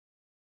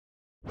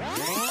This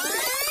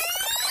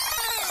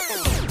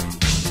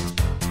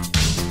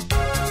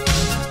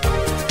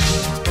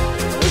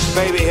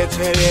baby hits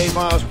 88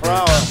 miles per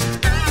hour.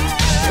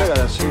 Look at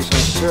us, see some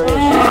serious. Holy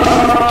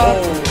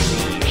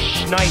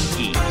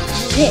shnikes.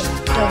 Sit,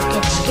 don't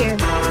get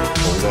scared.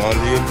 Hold on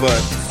to your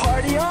butt.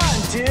 Party on,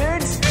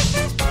 dudes.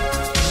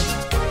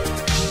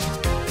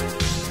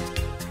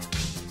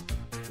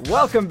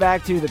 Welcome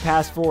back to the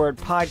Pass Forward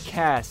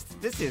podcast.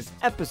 This is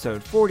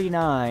episode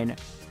 49,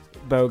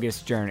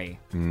 Bogus Journey.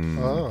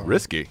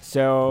 Risky.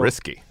 So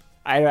Risky.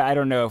 I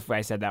don't know if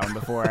I said that one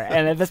before,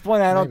 and at this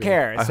point I don't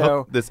care. I So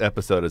hope this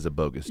episode is a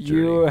bogus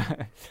journey.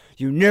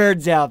 you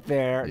nerds out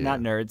there, Yeah. not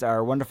nerds,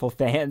 our wonderful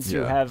fans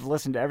who Yeah. have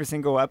listened to every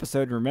single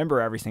episode and remember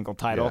every single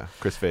title. Yeah.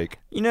 Chris Fake.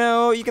 You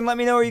know, you can let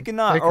me know or you can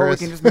not, Hey, or we Chris.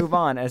 can just move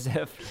on as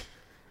if.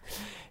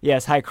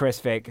 Yes, hi Chris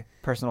Fake.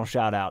 Personal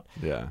shout out.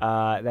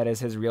 Yeah. That is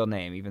his real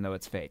name, even though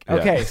it's fake. Yeah,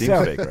 Okay, it seems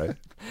so fake, right?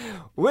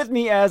 with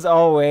me as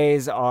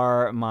always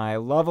are my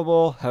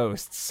lovable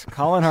hosts,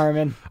 Colin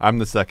Harmon. I'm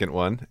the second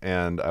one,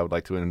 and I would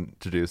like to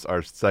introduce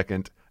our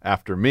second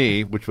after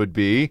me, which would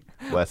be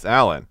Wes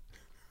Allen.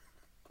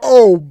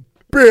 Oh,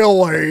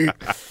 Billy.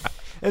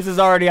 This is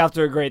already off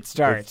to a great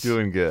start. It's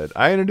doing good.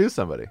 I introduced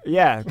somebody.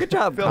 Yeah, good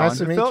job, Colin. Nice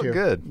to It meet felt you.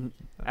 good.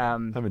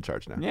 I'm in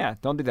charge now. Yeah,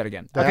 don't do that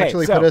again. They Okay,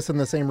 actually so, put us in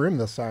the same room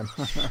this time.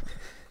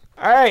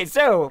 all right,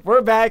 so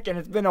we're back, and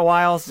it's been a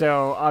while,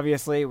 so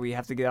obviously we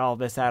have to get all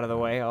this out of the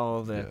way.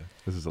 All the Yeah.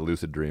 This is a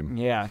lucid dream.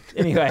 Yeah.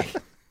 Anyway,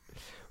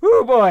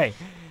 whoo boy,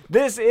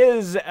 this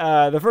is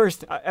the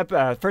first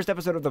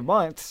episode of the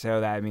month, so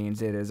that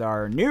means it is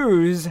our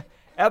news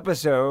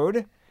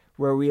episode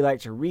where we like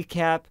to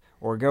recap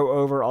or go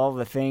over all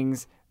the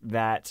things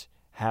that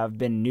have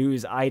been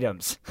news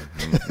items.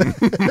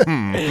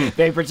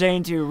 They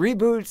pertain to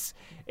reboots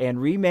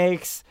and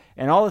remakes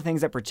and all the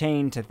things that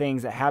pertain to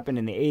things that happened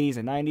in the 80s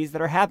and 90s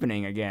that are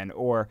happening again,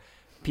 or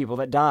people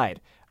that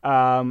died.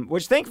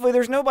 Which thankfully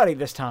there's nobody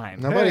this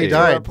time. Nobody Hey. To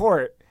died.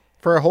 report.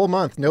 For a whole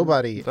month,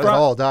 nobody at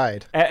all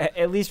died.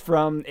 At least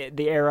from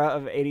the era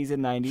of 80s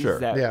and 90s, Sure.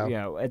 that, Yeah. you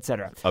know, et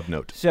cetera. Of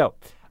note. So,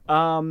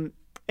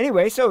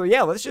 anyway, so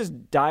yeah, let's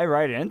just dive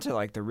right into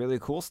like the really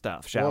cool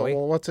stuff, shall we?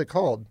 Well, what's it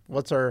called?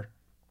 What's our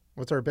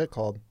bit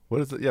called?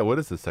 What is it? Yeah, what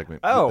is this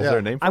segment? Oh, is there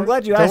a name for I'm it?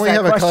 glad you Don't asked we that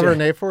have question. a clever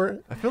name for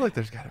it? I feel like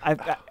there's got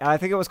to I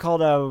think it was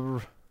called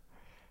a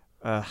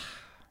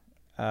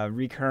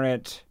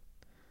recurrent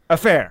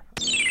affair.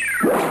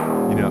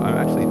 You know, I'm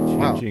actually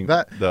Wow, changing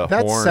that the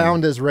that horn.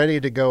 sound is ready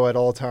to go at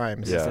all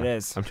times. Yeah. it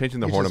is. I'm changing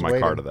the He's horn of just my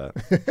car to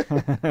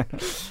waiting.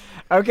 that.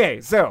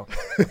 Okay, so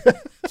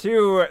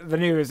to the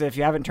news. If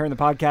you haven't turned the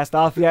podcast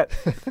off yet,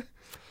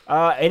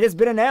 it has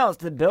been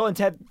announced that Bill and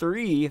Ted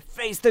 3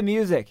 Face the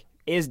Music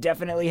is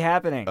definitely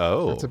happening.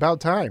 Oh. It's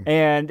about time.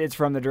 And it's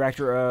from the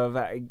director of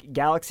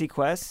Galaxy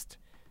Quest,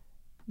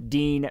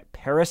 Dean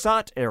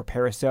Parisot, or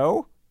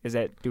Parisot. Is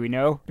that, do we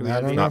know? Do we I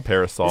have don't the- know. Not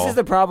Parasol. This is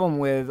the problem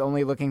with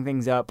only looking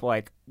things up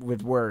like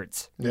with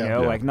words. You Yeah.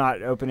 know, Yeah. like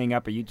not opening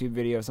up a YouTube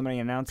video of somebody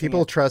announcing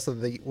People it. trust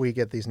that we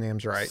get these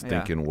names right.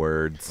 Stinking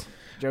words.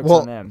 Jokes Well,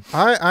 on them.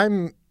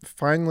 I'm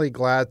finally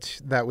glad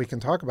that we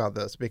can talk about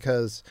this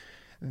because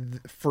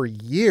for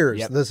years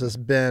Yep. this has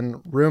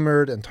been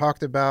rumored and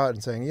talked about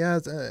and saying,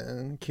 yes,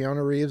 and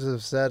Keanu Reeves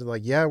has said,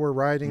 like, yeah, we're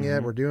writing Mm-hmm.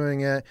 it, we're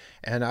doing it.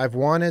 And I've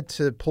wanted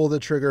to pull the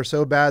trigger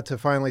so bad to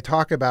finally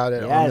talk about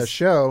it on the Yes.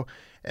 show.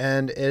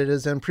 And it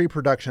is in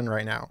pre-production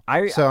right now.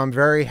 So I'm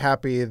very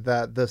happy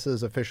that this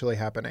is officially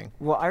happening.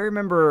 Well, I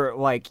remember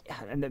like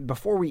and then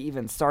before we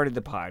even started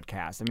the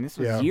podcast. I mean, this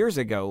was Yeah. years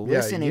ago. Yeah,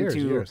 Listening to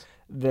years.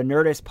 the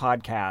Nerdist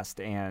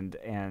podcast, and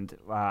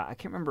I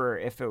can't remember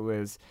if it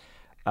was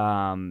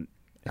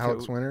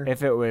Alex Winter?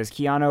 if it was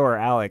Keanu or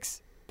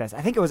Alex. I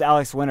think it was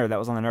Alex Winter that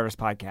was on the Nerdist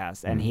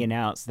podcast, and Mm-hmm. he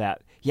announced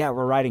that we're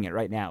writing it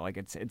right now, like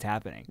it's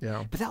happening.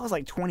 Yeah. But that was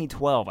like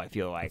 2012. I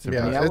feel like. Yeah,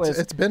 I mean, that was,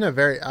 it's been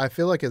I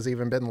feel like it's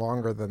even been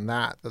longer than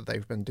that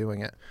they've been doing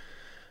it.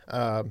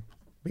 But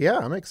yeah,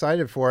 I'm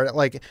excited for it.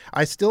 Like,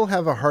 I still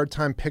have a hard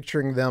time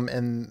picturing them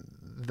in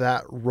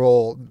that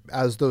role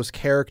as those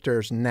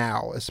characters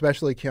now,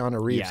 especially Keanu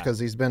Reeves, Yeah. because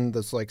he's been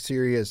this like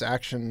serious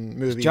action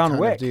movie John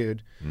kind Wick. of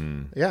dude.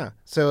 Yeah,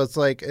 so it's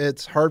like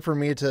it's hard for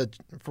me to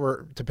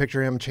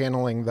picture him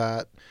channeling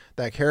that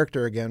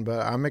character again.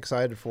 But I'm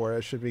excited for it.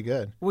 It should be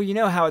good. Well, you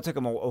know how it took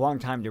him a long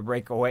time to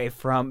break away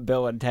from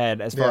Bill and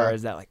Ted as far Yeah.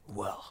 as that,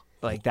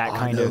 like that I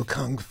kind know of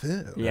kung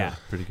fu. yeah.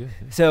 Pretty good.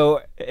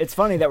 So it's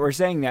funny that we're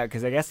saying that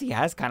because I guess he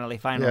has finally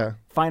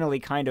Yeah.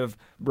 kind of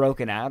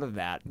broken out of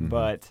that,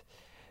 but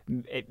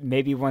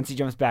maybe once he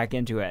jumps back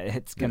into it,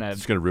 it's gonna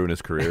It's going to ruin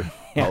his career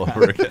all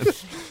over again.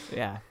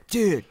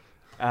 dude.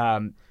 So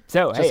Just hey,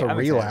 a I'm excited about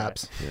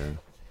relapse. it. Yeah.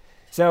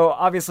 So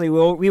obviously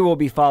we will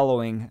be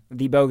following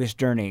the bogus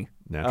journey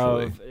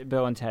Naturally. of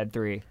Bill and Ted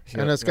 3.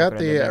 And it's got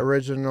the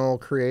original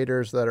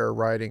creators that are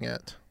writing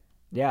it,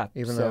 yeah,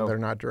 even so, though they're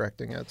not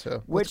directing it. So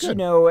that's which good.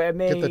 it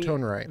may Get the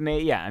tone right.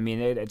 I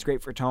mean it's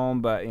great for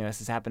tone, but this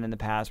has happened in the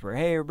past where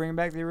hey, we're bringing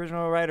back the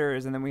original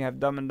writers, and then we have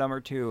Dumb and Dumber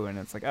 2, and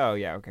it's like, oh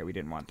yeah, okay, we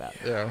didn't want that.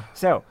 Yeah.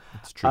 So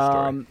It's a true story.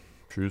 Um,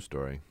 True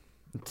story.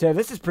 So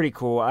this is pretty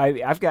cool.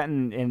 I've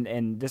gotten,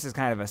 and this is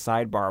kind of a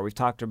sidebar. We've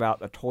talked about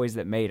the toys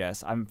that made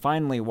us. I'm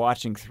finally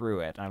watching through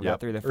it. I've got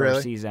through the first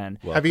Really? season.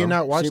 Have you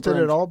not watched Super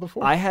it at all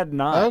before? I had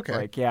not. Okay.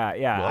 Like, yeah.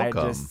 I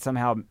Welcome. just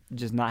somehow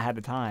just not had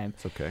the time.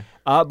 It's okay.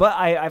 But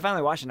I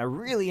finally watched it, and I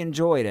really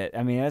enjoyed it.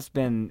 I mean, it's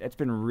been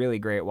really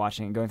great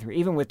watching and going through,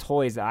 even with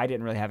toys that I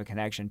didn't really have a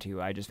connection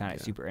to. I just found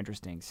it super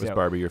interesting. Was So,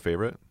 Barbie your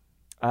favorite?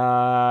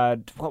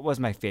 what was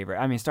my favorite?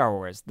 I mean, Star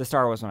Wars. The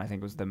Star Wars one I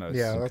think was the most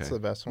Yeah, that's Okay. the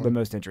best the one.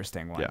 most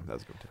interesting one. Yeah,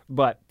 that's good too.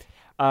 But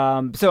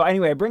so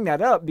anyway, I bring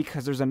that up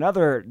because there's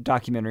another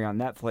documentary on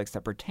Netflix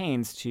that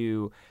pertains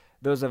to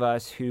those of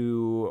us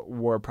who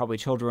were probably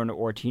children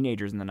or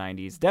teenagers in the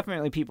 90s.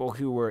 Definitely people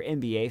who were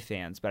NBA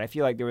fans, but I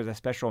feel like there was a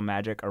special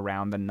magic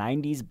around the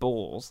 90s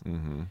Bulls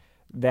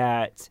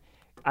that,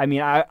 I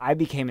mean, I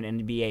became an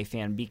NBA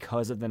fan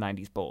because of the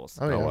 90s Bulls.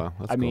 Oh, yeah. Oh wow,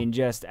 that's I cool. mean,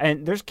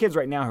 and there's kids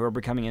right now who are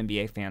becoming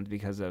NBA fans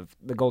because of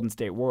the Golden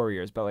State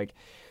Warriors, but like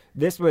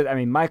this was, I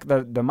mean,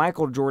 the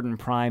Michael Jordan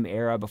prime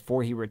era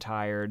before he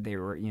retired, they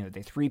were,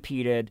 they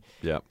three-peated.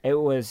 yeah. It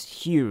was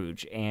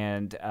huge,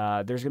 and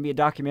there's going to be a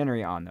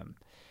documentary on them,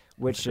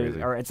 which is,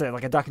 crazy. or it's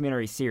like a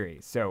documentary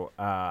series. So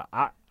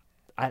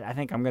I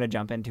think I'm going to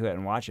jump into it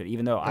and watch it,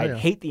 even though I yeah.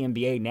 hate the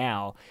NBA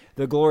now.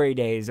 The glory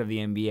days of the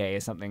NBA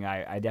is something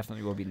I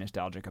definitely will be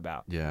nostalgic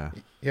about. Yeah.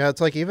 Yeah, it's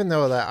like even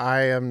though that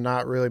I am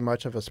not really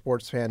much of a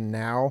sports fan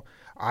now,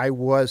 I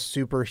was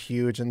super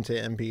huge into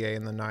NBA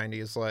in the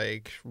 90s,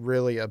 like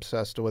really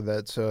obsessed with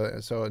it.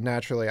 So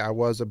naturally I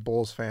was a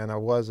Bulls fan, I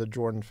was a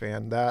Jordan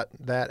fan. That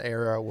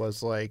era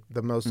was like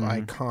the most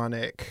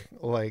iconic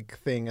like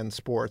thing in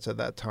sports at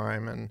that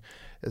time, and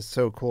it's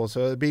so cool.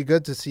 So it'd be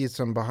good to see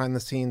some behind the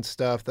scenes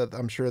stuff that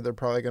I'm sure they're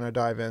probably going to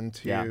dive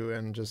into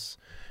and just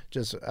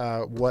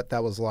what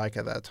that was like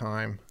at that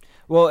time.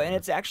 Well, and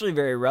it's actually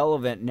very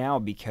relevant now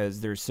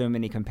because there's so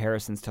many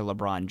comparisons to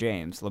LeBron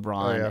James.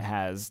 LeBron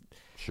has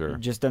Sure.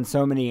 just done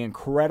so many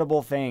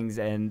incredible things,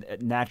 and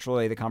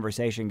naturally the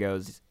conversation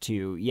goes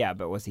to,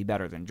 but was he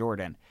better than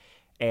Jordan?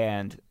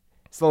 And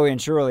slowly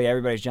and surely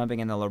everybody's jumping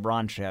in the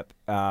LeBron ship.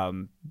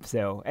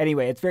 So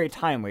anyway, it's very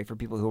timely for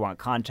people who want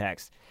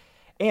context.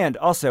 And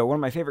also, one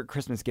of my favorite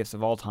Christmas gifts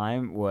of all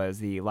time was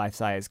the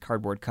life-size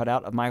cardboard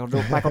cutout of Michael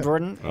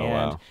Jordan. Oh,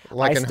 and wow.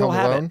 Like I in still Home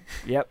have Alone?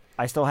 it. Yep,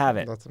 I still have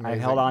it. That's I've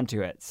amazing. held on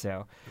to it.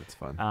 So That's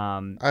fun.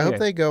 I hope anyway.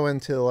 they go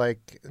into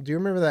like, do you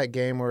remember that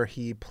game where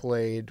he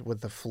played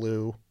with the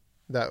flu?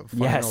 That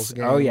finals Yes.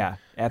 game? Oh, yeah.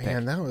 Epic.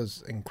 Man, that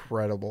was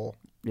incredible.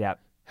 Yep.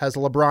 Has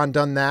LeBron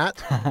done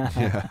that?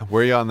 Yeah.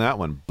 Where are you on that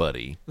one,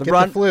 buddy? the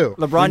LeBron, flu.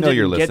 LeBron You know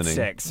you're didn't get listening.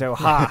 sick, so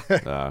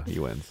ha. He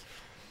wins.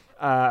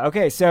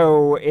 Okay,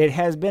 so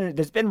there's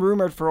been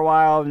rumored for a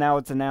while. Now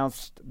it's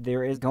announced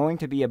there is going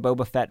to be a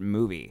Boba Fett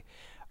movie.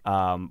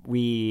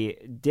 We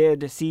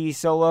did see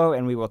Solo,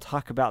 and we will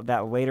talk about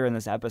that later in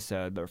this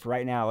episode. But for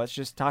right now, let's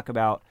just talk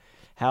about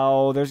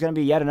how there's going to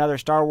be yet another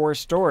Star Wars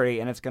story,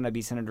 and it's going to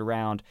be centered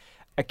around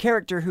a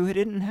character who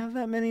didn't have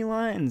that many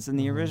lines in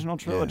the original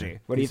trilogy. Yeah.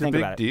 What do you He's think a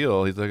big about it?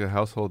 deal. He's like a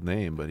household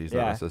name, but he's not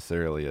Yeah.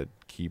 necessarily a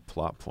key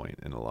plot point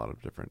in a lot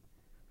of different,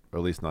 or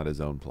at least not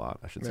his own plot.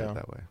 I should say Yeah. it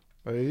that way.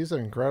 But he's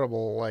an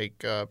incredible,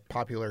 like,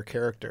 popular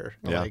character.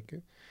 Yeah. Like,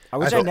 I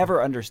wish I thought-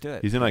 never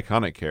understood. He's an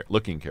iconic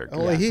looking character.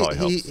 oh, That probably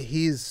helps.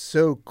 he's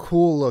so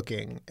cool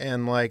looking,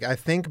 and like I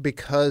think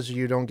because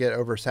you don't get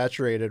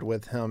oversaturated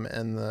with him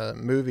in the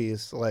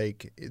movies,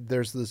 like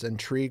there's this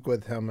intrigue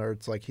with him, or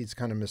it's like he's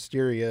kind of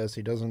mysterious.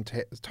 He doesn't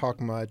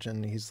talk much,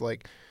 and he's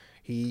like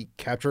he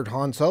captured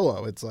Han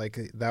Solo. It's like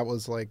that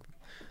was like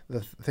the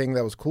thing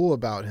that was cool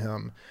about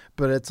him,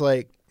 but it's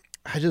like.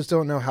 I just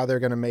don't know how they're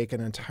going to make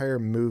an entire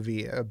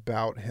movie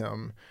about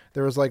him.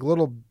 There was like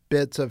little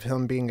bits of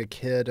him being a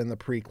kid in the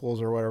prequels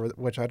or whatever,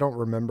 which I don't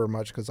remember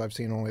much because I've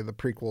seen only the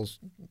prequels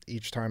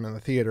each time in the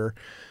theater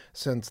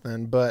since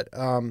then. But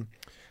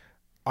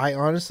I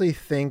honestly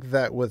think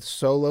that with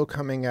Solo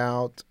coming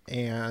out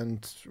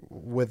and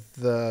with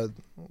the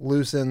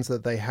loose ends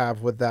that they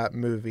have with that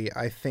movie,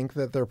 I think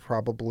that they're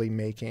probably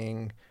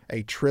making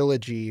a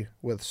trilogy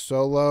with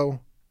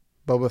Solo,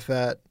 Boba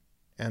Fett,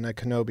 and a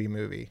Kenobi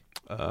movie.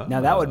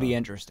 Now that would be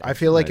interesting. I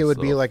feel like it nice would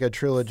be little like a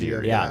trilogy of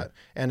theory. Yeah. that,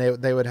 and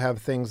they would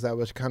have things that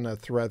would kind of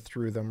thread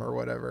through them or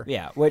whatever.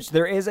 Yeah, which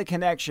there is a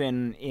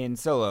connection in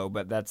Solo,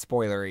 but that's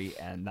spoilery,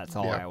 and that's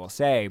all Yeah. I will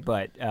say.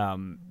 But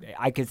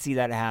I could see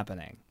that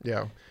happening.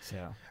 Yeah,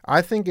 So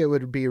I think it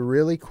would be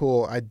really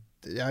cool.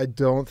 I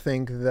don't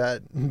think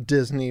that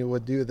Disney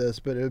would do this,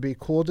 but it would be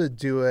cool to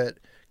do it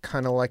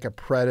kind of like a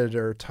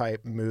Predator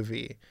type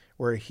movie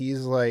where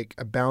he's like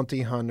a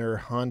bounty hunter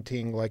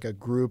hunting like a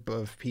group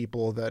of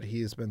people that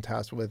he's been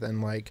tasked with,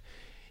 and like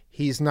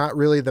he's not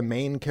really the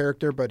main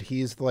character, but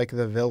he's like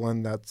the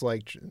villain that's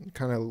like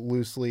kind of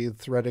loosely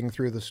threading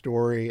through the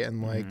story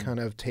and like kind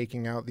of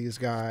taking out these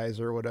guys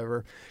or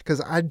whatever.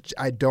 Because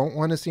I don't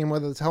want to see him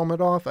with his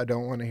helmet off. I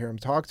don't want to hear him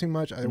talk too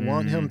much. I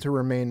want him to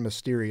remain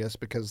mysterious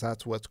because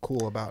that's what's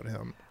cool about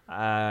him.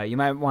 you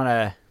might want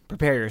to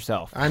prepare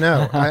yourself. I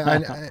know.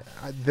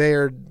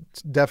 They're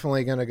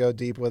definitely going to go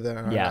deep with it.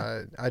 And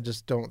Yeah. I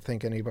just don't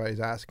think anybody's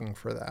asking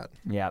for that.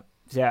 Yeah.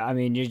 So I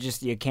mean, you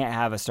can't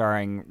have a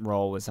starring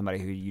role with somebody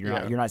who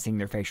Yeah. you're not seeing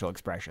their facial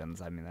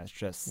expressions. I mean, that's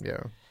just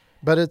Yeah.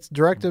 But it's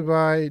directed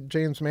by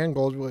James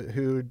Mangold,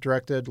 who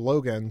directed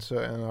Logan. So,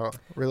 and I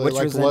really which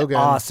like was Logan.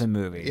 an awesome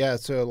movie. Yeah,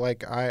 so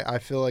like I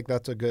feel like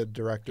that's a good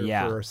director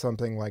Yeah. for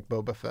something like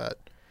Boba Fett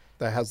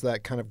that has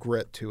that kind of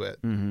grit to it.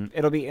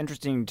 It'll be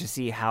interesting to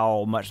see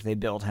how much they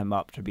build him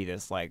up to be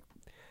this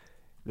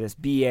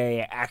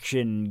BA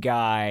action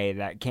guy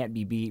that can't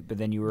be beat, but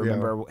then you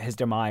remember his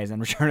demise in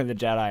Return of the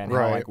Jedi and how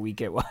Right. like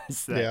weak it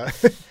was. Yeah.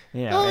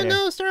 Yeah. Oh anyway.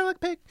 no, Starlight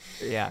Pig.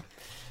 Yeah.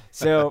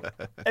 So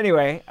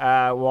anyway,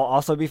 we'll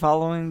also be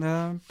following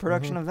the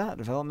production of that,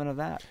 development of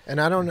that.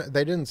 And I don't know,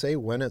 they didn't say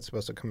when it's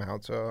supposed to come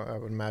out, so I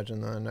would imagine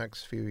the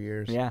next few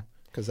years. Yeah.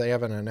 Because they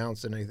haven't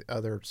announced any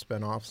other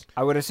spinoffs.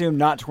 I would assume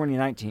not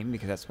 2019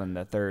 because that's when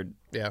the third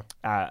Yeah.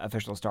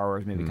 official Star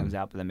Wars movie comes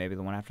out, but then maybe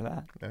the one after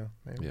that. Yeah.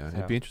 Maybe. Yeah, So-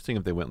 it'd be interesting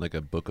if they went like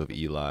a Book of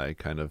Eli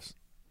kind of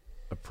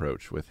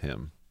approach with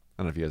him.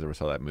 I don't know if you guys ever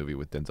saw that movie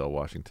with Denzel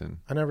Washington.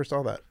 I never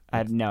saw that.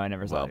 I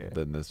never saw Well, it.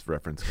 then this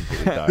reference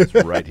completely dies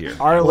right here.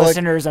 Our Well,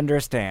 listeners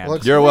understand. well,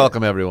 You're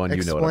welcome, everyone.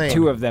 You know what I'm Explain.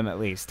 talking Two of them at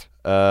least.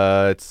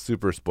 It's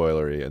super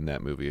spoilery in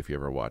that movie if you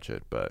ever watch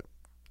it, but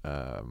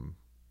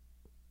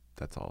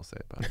that's all I'll say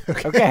about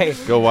it. Okay.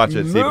 Go watch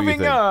it. See what you Moving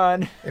think.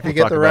 on. If We'll you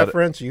get talk the about it.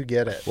 reference, you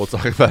get it. We'll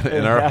talk about it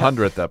in our Yeah.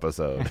 100th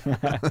episode.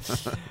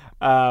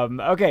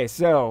 Okay,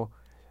 so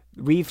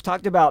we've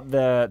talked about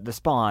the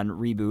Spawn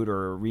reboot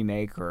or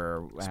remake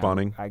or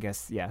Spawning? I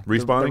guess, yeah.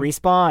 Respawning? The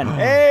respawn.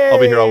 Hey, I'll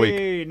be here all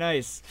week.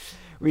 Nice.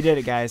 We did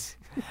it, guys.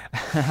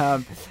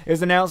 It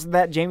was announced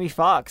that Jamie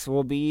Foxx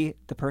will be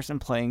the person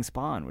playing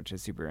Spawn, which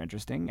is super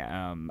interesting.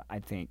 I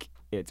think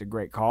it's a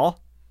great call.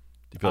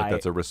 Do you feel like I-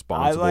 that's a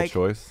responsible like-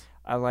 choice?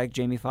 I like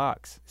Jamie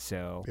Foxx,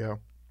 so Yeah.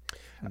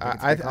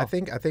 I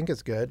think it's a I think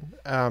it's good.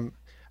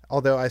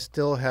 Although I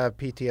still have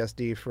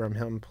PTSD from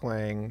him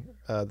playing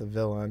the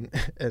villain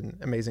in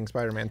Amazing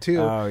Spider-Man 2.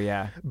 Oh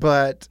yeah,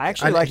 But I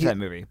actually liked he- that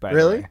movie. By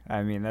Really? the way.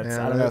 I mean, that's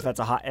Yeah, I don't know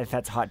that- if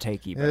that's hot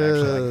takey, but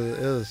actually,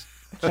 It was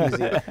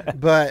cheesy.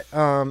 But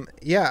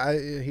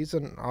he's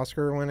an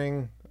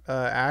Oscar-winning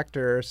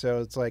actor,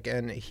 so it's like,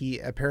 and he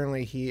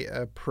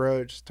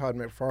approached Todd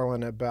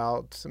McFarlane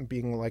about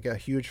being like a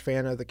huge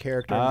fan of the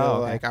character, and Oh, be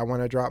okay. like, I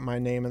want to drop my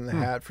name in the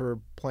hat for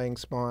playing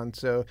Spawn.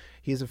 So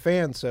he's a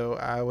fan, so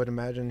I would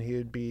imagine he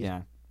would be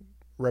yeah.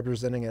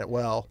 representing it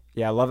well.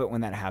 Yeah, I love it when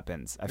that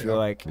happens. I feel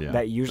like Yeah,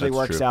 that usually that's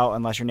works true. out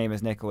unless your name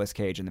is Nicolas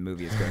Cage and the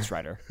movie is Ghost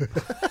Rider.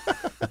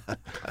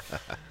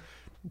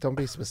 Don't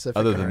be specific.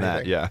 Other or than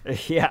that, anything.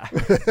 yeah.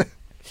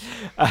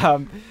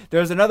 Yeah.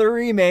 There's another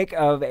remake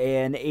of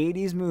an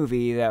 80s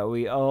movie that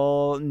we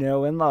all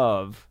know and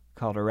love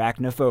called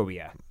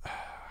Arachnophobia.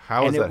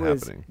 How is and that it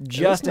was happening?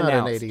 just It's not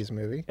announced. an 80s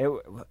movie.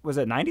 Was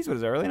it 90s?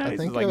 Was it early 90s? think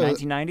Was it like it was-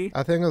 1990?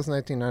 I think it was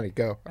 1990.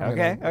 Go. I'm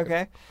Okay, gonna-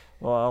 okay.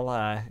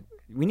 Well,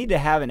 we need to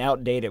have an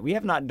outdated. We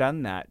have not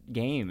done that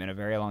game in a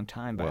very long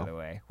time, by Well. the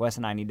way. Wes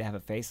and I need to have a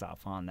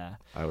face-off on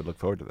that. I would look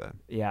forward to that.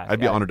 Yeah, I'd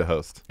be yeah. honored to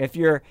host. If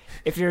you're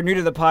new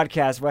to the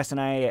podcast, Wes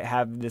and I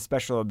have this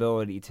special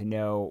ability to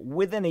know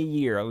within a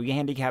year. We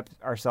handicap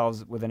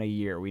ourselves within a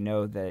year. We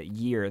know the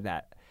year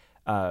that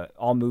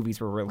all movies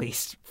were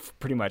released,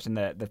 pretty much in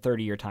the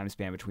 30-year time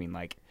span between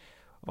like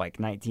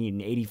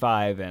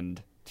 1985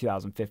 and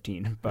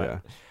 2015. But Yeah.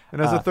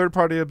 And as a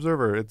third-party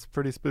observer, it's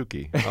pretty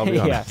spooky. I'll be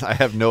Yeah. honest. I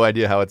have no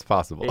idea how it's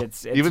possible.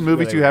 It's Even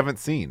movies really you weird. haven't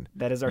seen.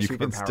 that is our you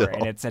can superpower, still-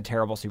 and it's a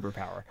terrible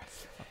superpower.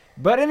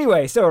 But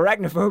anyway, so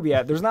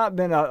Arachnophobia, there's not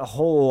been a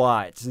whole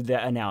lot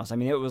that announced. I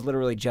mean, it was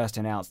literally just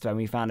announced, and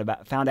we found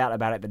out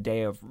about it the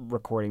day of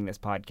recording this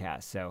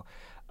podcast. So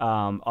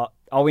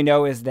all we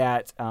know is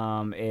that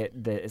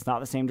it's not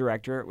the same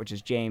director, which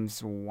is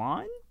James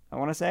Wan, I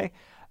want to say.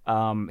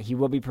 He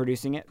will be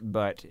producing it,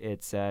 but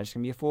it's just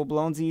going to be a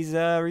full-blown Z's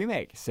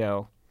remake.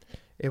 So,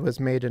 It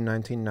was made in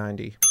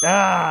 1990.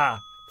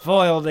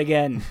 foiled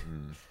again.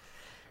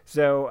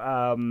 So,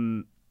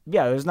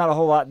 yeah, there's not a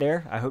whole lot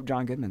there. I hope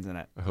John Goodman's in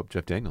it. I hope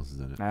Jeff Daniels is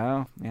in it.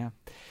 Oh, yeah.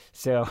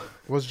 So,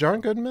 Was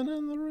John Goodman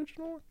in the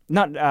original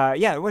one?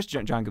 it was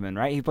John Goodman,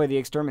 right? He played the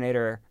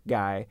exterminator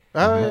guy.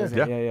 Oh, yeah. Was it?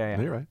 Yeah.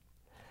 You're right.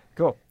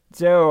 Cool.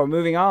 So,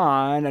 moving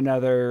on,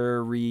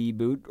 another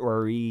reboot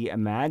or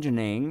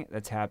reimagining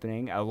that's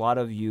happening. A lot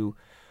of you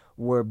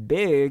were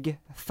big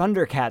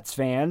Thundercats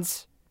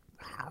fans.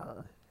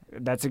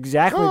 That's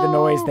exactly the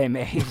noise they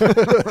made.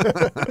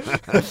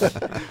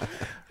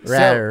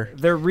 Rawr. So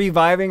they're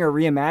reviving or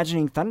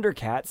reimagining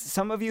Thundercats.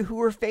 Some of you who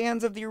were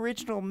fans of the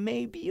original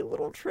may be a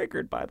little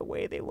triggered by the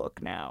way they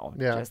look now.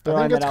 Yeah, Just I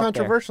throwing think it's that out there.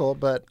 controversial,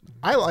 but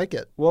I like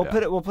it. We'll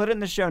put it in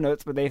the show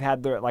notes, but they've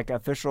had their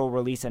official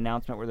release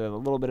announcement where there's a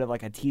little bit of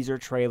a teaser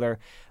trailer,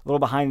 a little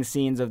behind the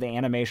scenes of the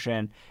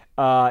animation.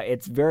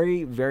 It's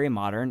very, very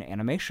modern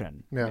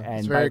animation. Yeah, and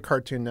it's very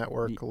Cartoon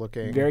Network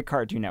looking. very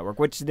Cartoon Network,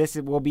 which this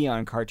will be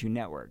on Cartoon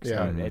Network. So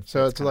yeah, it's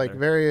so it's kind like of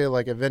very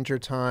Adventure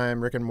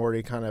Time, Rick and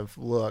Morty kind of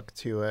look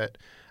to it.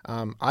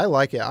 I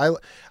like it.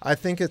 I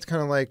think it's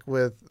kind of like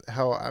with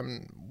how I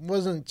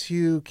wasn't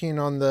too keen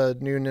on the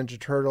new Ninja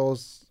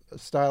Turtles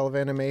style of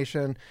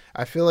animation.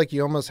 I feel like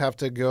you almost have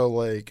to go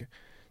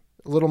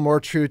a little more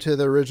true to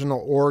the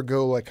original or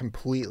go like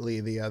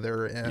completely the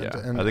other end. Yeah,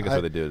 And I think that's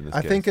what they did in this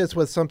I case. think it's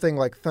with something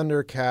like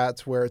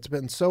Thundercats where it's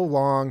been so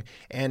long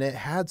and it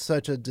had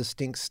such a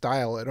distinct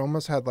style. It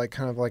almost had like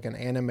kind of like an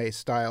anime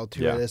style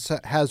to Yeah. it.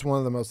 It has one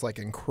of the most like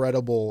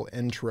incredible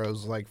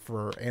intros like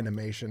for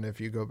animation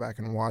if you go back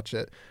and watch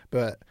it.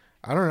 But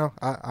I don't know.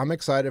 I'm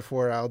excited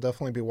for it. I'll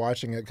definitely be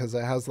watching it because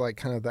it has like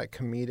kind of that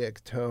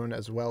comedic tone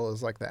as well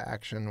as like the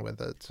action with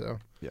it. So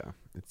Yeah,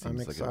 it I'm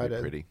seems like it'll be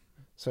excited. pretty.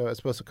 So it's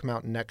supposed to come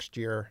out next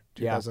year,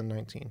 Yeah.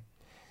 2019.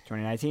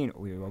 2019.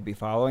 We will be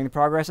following the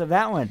progress of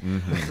that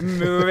one.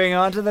 Moving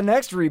on to the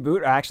next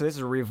reboot. Actually, this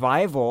is a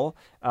revival,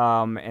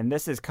 and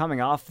this is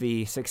coming off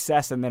the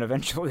success and then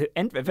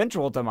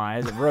eventual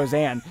demise of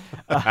Roseanne.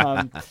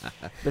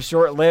 The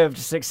short-lived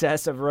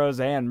success of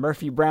Roseanne.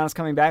 Murphy Brown's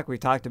coming back. We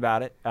talked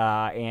about it,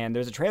 and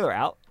there's a trailer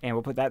out, and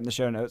we'll put that in the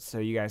show notes so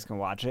you guys can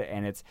watch it.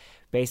 And it's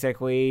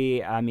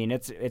basically, I mean,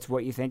 it's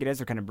what you think it is.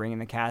 They're kind of bringing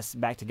the cast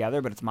back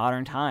together, but it's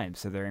modern times,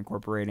 so they're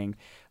incorporating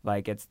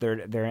like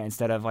they're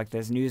instead of like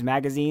this news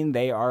magazine,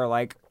 they are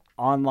like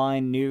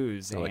online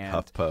news. They're like and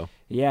HuffPo.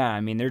 yeah,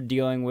 I mean, they're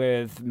dealing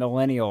with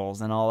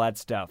millennials and all that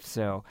stuff.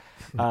 So,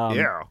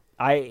 Yeah.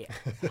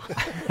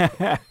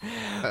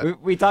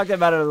 we talked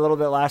about it a little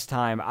bit last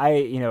time.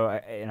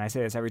 And I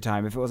say this every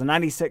time. If it was a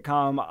 90s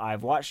sitcom,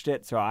 I've watched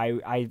it. So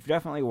I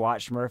definitely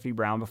watched Murphy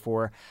Brown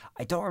before.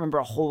 I don't remember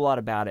a whole lot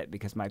about it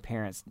because my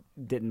parents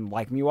didn't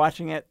like me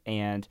watching it.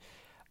 And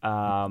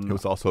It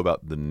was also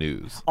about the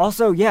news.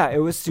 also, yeah, it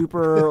was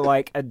super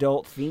like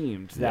adult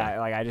themed that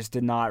like I just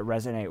did not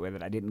resonate with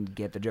it. I didn't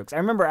get the jokes. I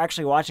remember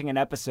actually watching an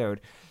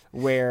episode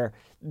where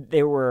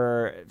they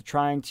were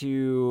trying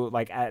to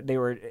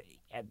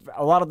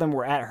a lot of them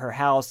were at her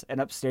house,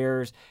 and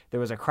upstairs there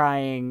was a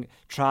crying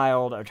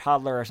child, a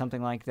toddler or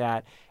something like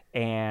that,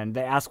 and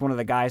they asked one of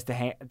the guys to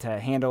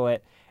handle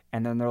it,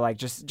 and then they're like,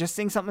 just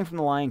sing something from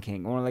The Lion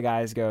King. One of the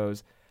guys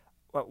goes,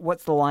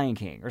 "What's The Lion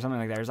King?" or something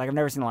like that. He's like, "I've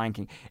never seen The Lion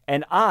King."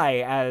 And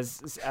I,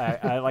 as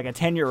like a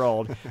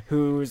 10-year-old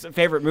whose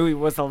favorite movie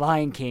was The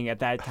Lion King at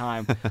that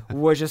time,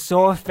 was just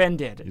so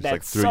offended You just that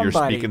like threw somebody.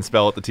 your speak and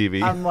spell at the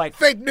TV. I'm like,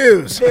 Fake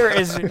news. there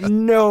is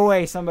no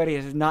way somebody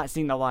has not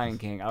seen The Lion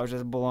King. I was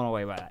just blown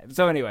away by that.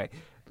 So anyway,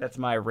 that's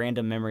my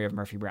random memory of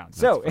Murphy Brown.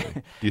 So Do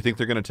you think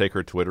they're going to take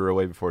her Twitter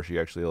away before she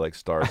actually like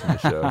stars in the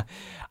show?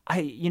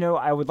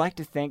 I would like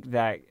to think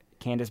that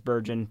Candice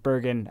Bergen,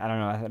 I don't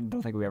know, I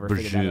don't think we ever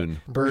figured that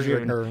out.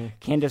 Bergeron.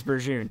 Candice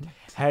Bergen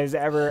has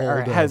ever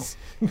Hold on. has.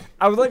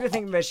 I would like to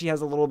think that she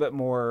has a little bit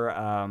more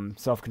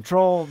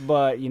self-control,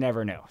 but you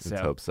never know. So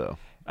Let's hope so.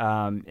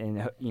 and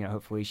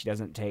hopefully she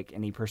doesn't take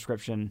any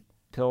prescription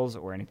pills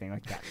or anything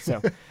like that. So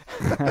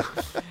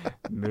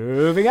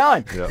moving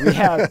on, Yeah. we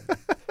have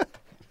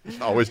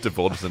Always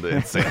divulges into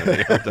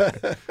insanity.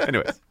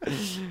 Anyways,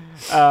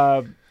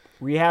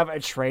 we have a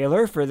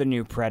trailer for the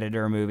new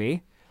Predator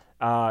movie.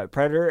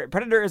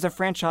 Predator is a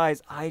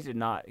franchise I did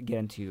not get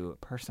into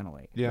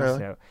personally. Yeah. Really?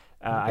 So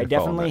I follow that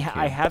definitely I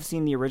camp. have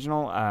seen the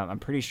original. I'm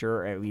pretty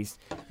sure at least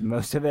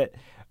most of it.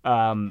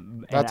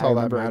 And That's I all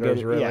that remember a matters,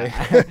 good- really.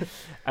 yeah.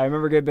 I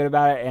remember a good bit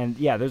about it, and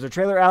yeah, there's a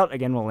trailer out.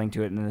 Again, we'll link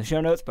to it in the show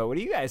notes. But what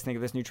do you guys think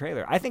of this new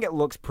trailer? I think it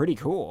looks pretty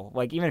cool.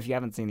 Like even if you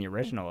haven't seen the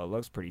original, it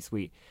looks pretty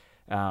sweet.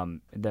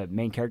 The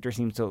main character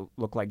seems to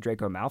look like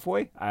Draco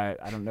Malfoy. I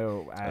don't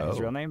know his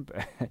real name.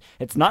 But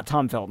it's not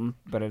Tom Felton,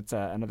 but it's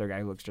another guy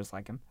who looks just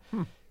like him.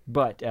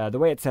 But the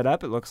way it's set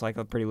up, it looks like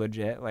a pretty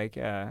legit, like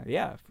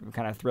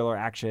kind of thriller,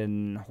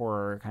 action,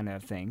 horror kind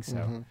of thing.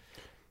 So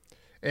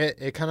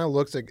It kind of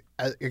looks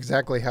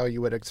exactly how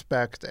you would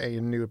expect a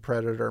new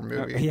Predator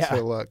movie yeah.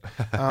 to look.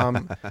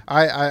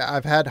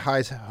 I've had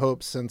high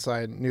hopes since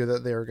I knew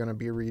that they were going to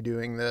be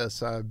redoing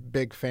this.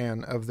 Big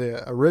fan of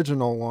the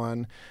original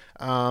one.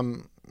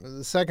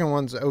 The second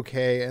one's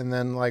okay, and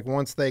then like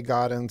once they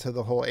got into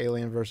the whole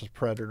Alien versus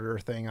Predator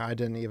thing, I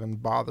didn't even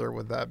bother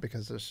with that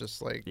because it's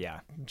just like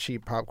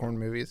cheap popcorn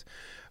movies.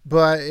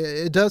 But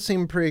it does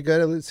seem pretty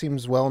good. It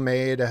seems well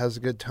made. It has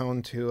a good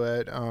tone to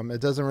it.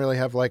 It doesn't really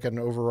have like an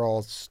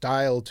overall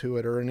style to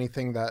it or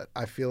anything that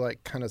I feel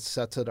like kind of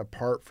sets it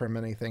apart from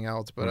anything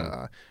else.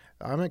 But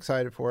I'm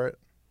excited for it.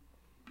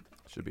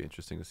 should be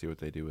interesting to see what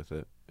they do with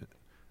it.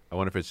 I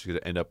wonder if it's going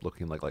to end up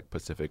looking like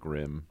Pacific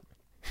Rim,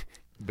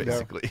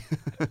 basically.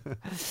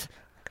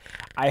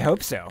 I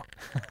hope so.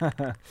 Oh,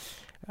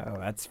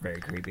 that's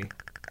very creepy.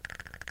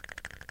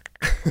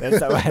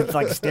 It's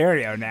like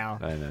stereo now.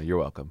 I know. You're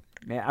welcome.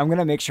 Man, I'm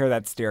gonna make sure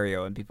that's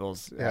stereo in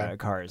people's Yeah.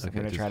 cars. I'm Okay,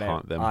 gonna just try to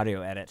haunt them.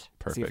 audio edit. See if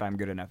Perfect. I'm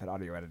good enough at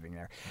audio editing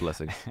there.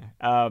 Blessings.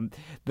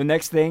 The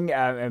next thing,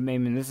 I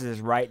mean, this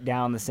is right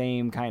down the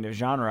same kind of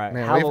genre.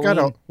 Man,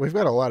 Halloween. we've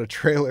got a lot of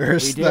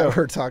trailers We do. that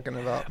we're talking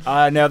about.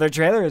 Another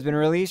trailer has been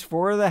released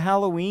for the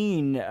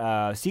Halloween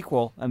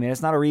sequel. I mean,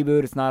 it's not a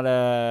reboot. It's not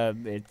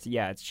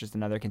it's just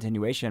another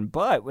continuation.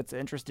 But what's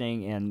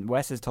interesting, and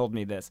Wes has told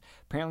me this,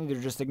 apparently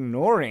they're just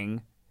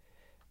ignoring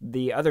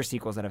the other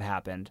sequels that have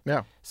happened.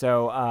 Yeah.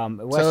 So,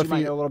 Wes, So you if might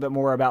you- know a little bit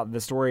more about the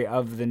story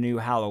of the new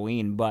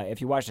Halloween, but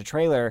if you watch the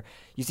trailer,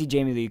 you see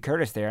Jamie Lee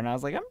Curtis there, and I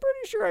was like, I'm pretty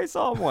pretty sure I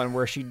saw one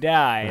where she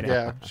died.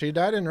 Yeah, she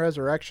died in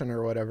Resurrection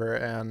or whatever,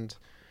 and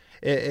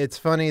it's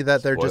funny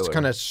that they're just Spoiler.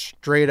 kind of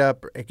straight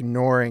up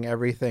ignoring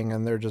everything,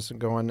 and they're just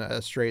going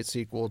a straight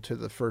sequel to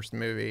the first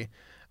movie.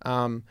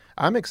 I'm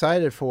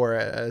excited for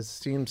it. It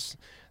seems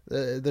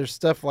there's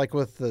stuff like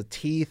with the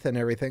teeth and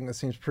everything that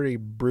seems pretty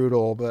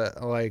brutal,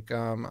 but like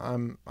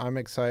I'm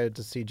excited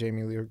to see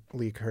Jamie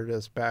Lee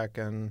Curtis back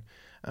and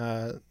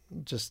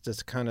just to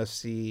kind of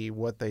see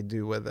what they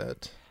do with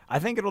it. I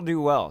think it'll do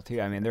well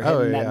too. I mean, they're Oh,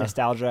 hitting that yeah.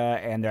 nostalgia,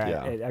 and they're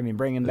Yeah. I mean,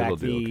 bringing back It'll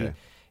do the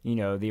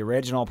okay. the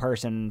original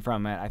person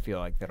from it. I feel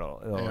like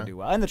it'll Yeah. do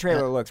well, and the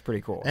trailer looks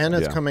pretty cool. And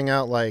it's Yeah. coming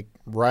out like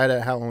right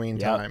at Halloween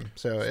Yep. time,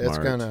 so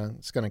Smart.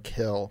 it's gonna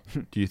kill.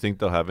 Do you think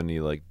they'll have any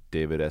like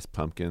David S.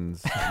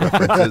 Pumpkins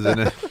references in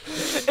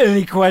it?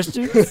 Any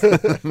questions?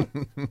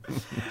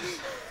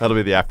 That'll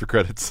be the after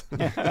credits.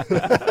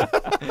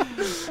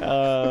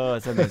 Oh,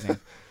 it's amazing.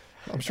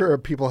 I'm sure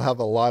people have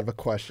a lot of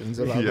questions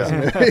about this Yeah.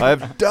 movie. I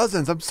have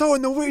dozens. I'm so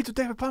in the weeds with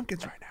David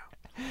Pumpkins right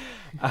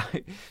now.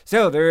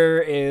 So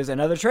there is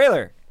another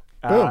trailer,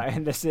 Boom.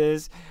 and this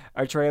is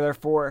a trailer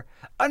for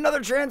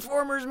another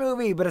Transformers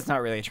movie, but it's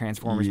not really a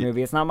Transformers Yeah.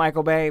 movie. It's not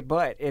Michael Bay,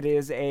 but it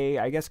is a,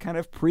 I guess, kind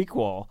of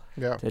prequel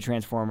Yeah. to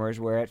Transformers,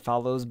 where it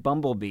follows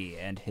Bumblebee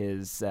and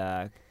his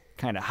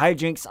kind of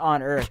hijinks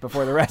on Earth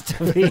before the rest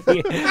of the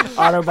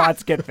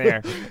Autobots get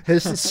there.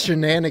 His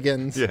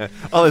shenanigans. Yeah.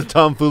 All this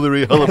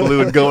tomfoolery,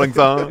 hullabaloo, and goings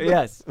on.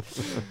 Yes.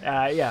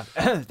 Yeah.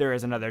 There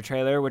is another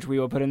trailer, which we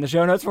will put in the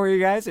show notes for you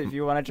guys if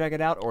you want to check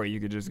it out, or you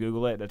could just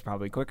Google it. That's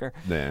probably quicker.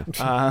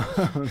 Nah.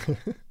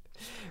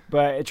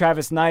 But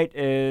Travis Knight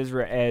is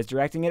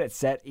directing it. It's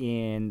set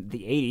in the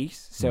 80s,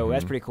 so Mm-hmm.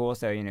 that's pretty cool.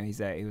 So,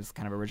 he was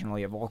kind of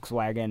originally a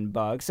Volkswagen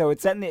Bug. So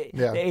it's set in the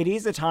Yeah.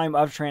 80s, the time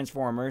of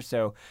Transformers,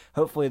 so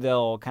hopefully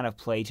they'll kind of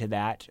play to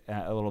that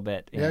a little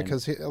bit. Yeah, And-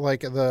 because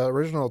like the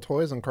original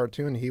toys and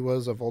cartoon, he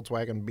was a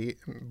Volkswagen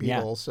Beetle.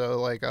 Yeah. So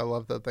like I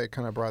love that they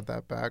kind of brought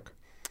that back.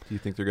 Do you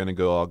think they're going to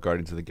go all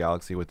Guardians of the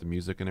Galaxy with the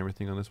music and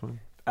everything on this one?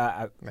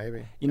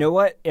 Maybe. you know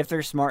what? If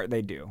they're smart,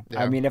 they do.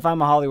 Yeah. I mean, if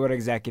I'm a Hollywood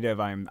executive,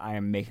 I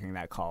am making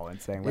that call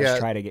and saying, let's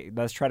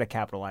Yeah. try to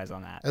capitalize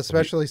on that.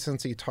 Especially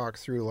since he talked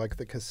through like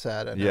the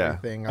cassette and Yeah.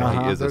 everything.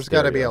 He is a There's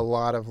got to be a stereo.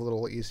 lot of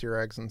little Easter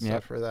eggs and stuff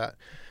Yep. for that.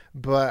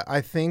 But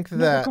I think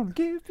Never that gonna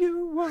give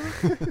you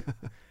up.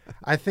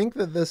 I think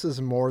that this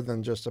is more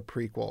than just a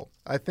prequel.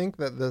 I think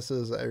that this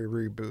is a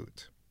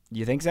reboot.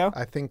 You think so?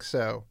 I think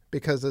so,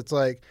 because it's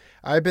like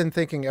I've been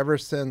thinking ever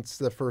since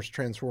the first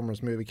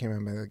Transformers movie came out.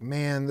 I'm like,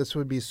 man, this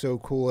would be so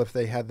cool if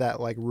they had that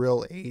like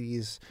real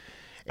 '80s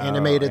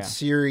animated yeah.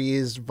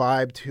 series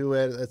vibe to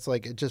it. It's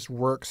like it just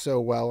works so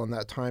well in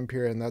that time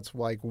period, and that's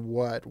like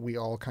what we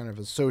all kind of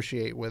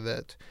associate with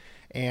it.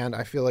 And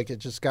I feel like it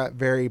just got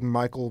very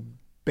Michael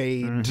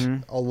Bay'd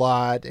a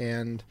lot,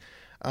 and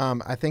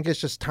I think it's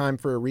just time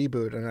for a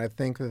reboot, and I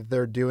think that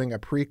they're doing a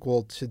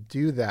prequel to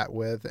do that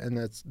with, and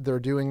they're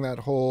doing that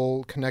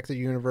whole connected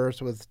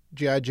universe with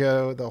G.I.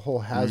 Joe, the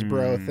whole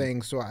Hasbro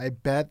thing. So I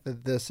bet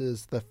that this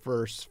is the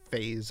first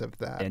phase of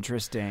that.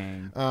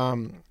 Interesting.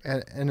 And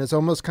it's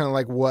almost kind of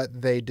like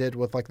what they did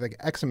with like the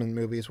X-Men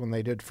movies when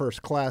they did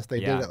First Class. They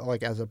Yeah. did it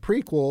like as a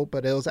prequel,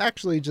 but it was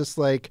actually just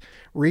like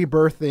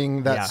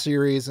rebirthing that Yeah.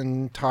 series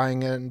and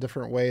tying it in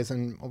different ways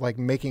and like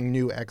making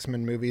new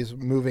X-Men movies,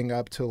 moving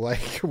up to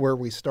like where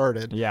we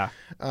started. Yeah.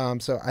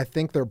 So I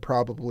think they're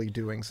probably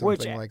doing something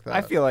Which like that.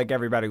 I feel like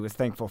everybody was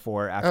thankful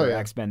for after Oh, yeah.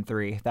 X-Men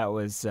 3. That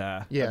was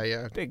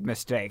yeah. big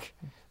mistake.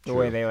 The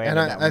way they landed And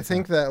that I one.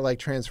 think that like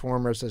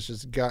Transformers has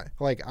just got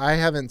like I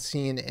haven't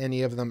seen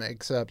any of them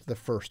except the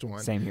first one.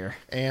 Same here.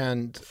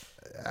 And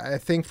I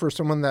think for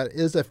someone that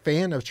is a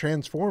fan of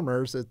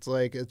Transformers, it's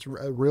like it's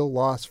a real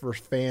loss for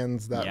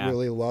fans that Yeah.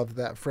 really love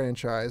that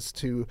franchise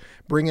to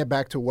bring it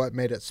back to what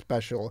made it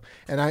special.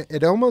 And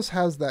it almost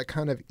has that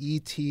kind of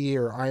E.T.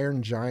 or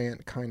Iron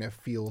Giant kind of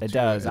feel to It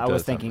does. It I was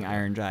does have thinking that.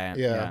 Iron Giant.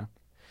 Yeah.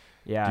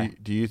 Yeah.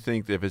 Do you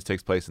think that if it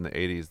takes place in the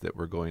 80s that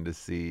we're going to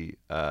see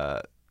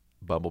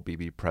Bumblebee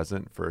be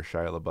present for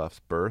Shia LaBeouf's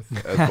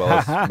birth as well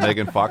as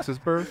Megan Fox's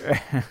birth?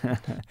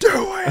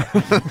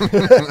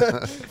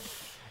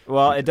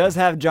 Well, it does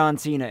have John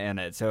Cena in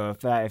it, so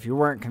if you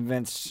weren't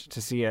convinced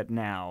to see it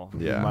now,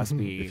 Yeah. you must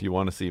be. If you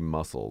want to see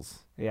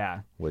muscles,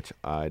 Yeah. which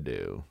I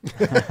do.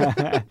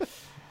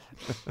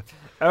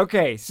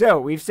 Okay, so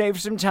we've saved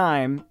some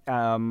time.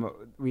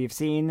 We've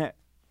seen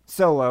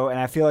Solo, and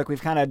I feel like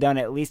we've kind of done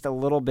at least a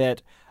little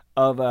bit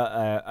of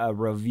a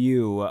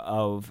review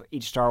of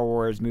each Star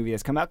Wars movie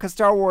that's come out, because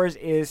Star Wars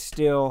is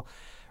still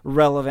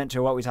relevant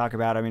to what we talk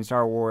about. I mean,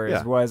 Star Wars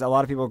Yeah. was a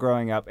lot of people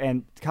growing up.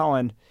 And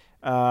Colin,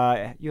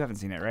 you haven't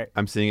seen it, right?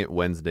 I'm seeing it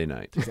Wednesday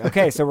night.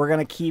 Okay, so we're going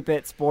to keep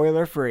it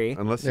spoiler-free.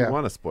 Unless you Yeah.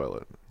 want to spoil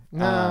it.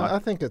 No, I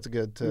think it's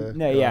good to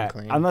No, go yeah,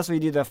 clean. unless we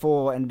do the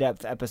full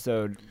in-depth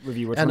episode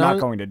review, which And we're not hon-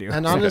 going to do.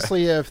 And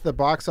honestly, if the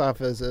box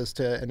office is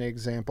to an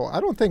example, I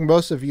don't think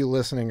most of you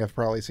listening have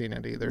probably seen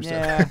it either.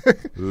 yeah,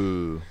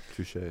 Ooh,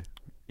 touche.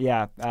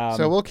 yeah.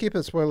 So we'll keep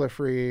it spoiler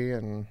free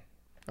and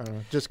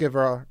just give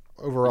our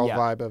overall Yeah.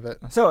 vibe of it.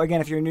 So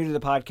again, if you're new to the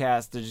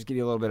podcast, to just give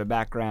you a little bit of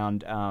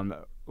background,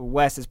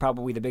 Wes is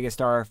probably the biggest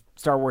Star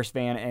Wars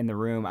fan in the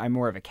room. I'm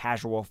more of a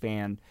casual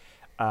fan.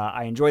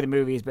 I enjoy the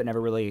movies, but never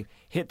really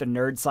hit the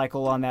nerd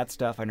cycle on that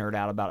stuff. I nerd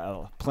out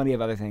about plenty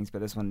of other things, but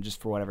this one, just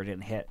for whatever,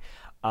 didn't hit.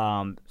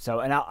 So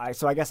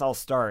I guess I'll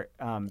start.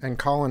 And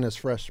Colin is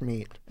fresh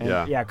meat.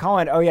 Yeah.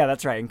 Colin. Oh yeah,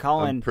 that's right. And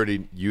Colin, I'm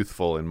pretty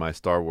youthful in my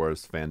Star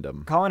Wars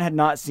fandom. Colin had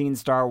not seen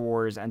Star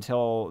Wars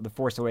until The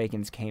Force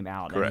Awakens came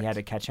out, and Correct. he had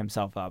to catch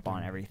himself up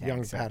on everything.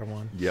 Young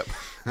Padawan. Yep.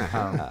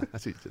 That's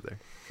what you did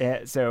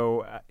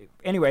there.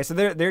 Anyway, so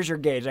there's your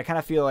gauge. I kind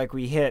of feel like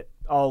we hit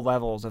all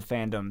levels of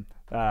fandom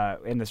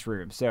in this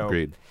room. So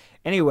Agreed.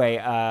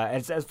 Anyway,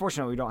 it's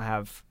fortunate we don't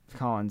have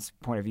Colin's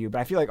point of view, but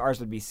I feel like ours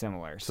would be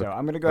similar. So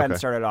I'm going to go ahead and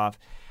start it off.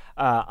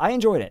 I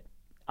enjoyed it.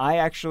 I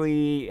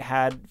actually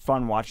had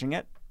fun watching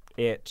it.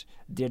 It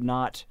did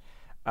not.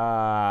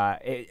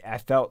 I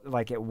felt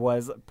like it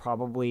was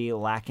probably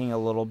lacking a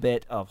little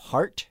bit of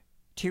heart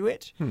to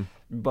it,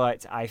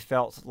 but I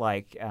felt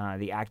like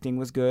the acting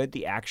was good,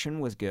 the action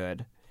was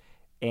good,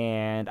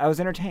 and I was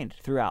entertained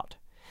throughout.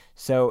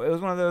 So it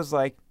was one of those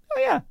like, oh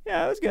yeah,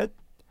 it was good,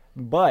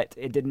 but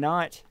it did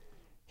not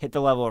hit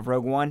the level of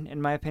Rogue One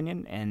in my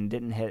opinion, and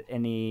didn't hit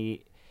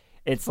any.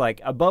 It's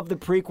like above the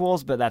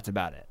prequels, but that's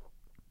about it.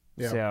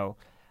 Yeah. So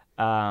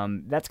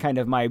that's kind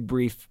of my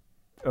brief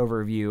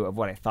overview of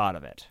what I thought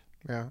of it.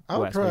 Yeah,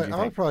 Wes, what did you I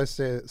would think? probably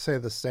say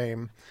the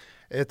same.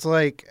 It's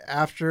like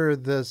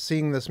after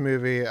seeing this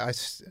movie,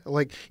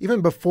 like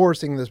even before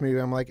seeing this movie,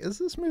 I'm like, is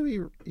this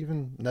movie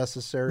even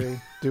necessary?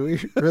 Do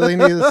we really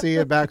need to see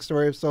a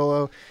backstory of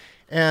Solo?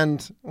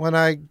 And when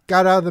I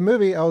got out of the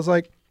movie, I was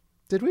like,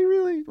 did we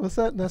really? Was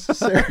that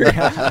necessary?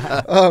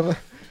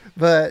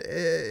 But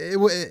it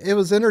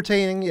was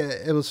entertaining.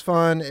 It was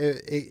fun.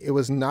 It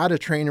was not a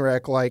train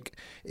wreck. Like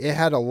it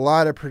had a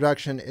lot of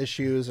production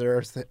issues,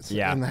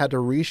 and they had to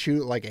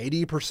reshoot like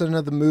 80%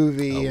 of the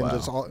movie, and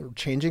just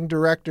changing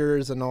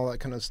directors and all that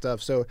kind of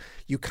stuff. So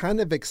you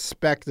kind of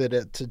expected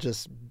it to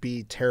just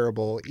be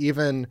terrible,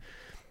 even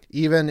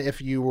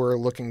if you were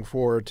looking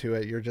forward to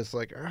it. You're just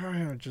like,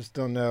 I just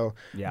don't know.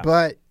 Yeah.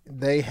 But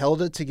they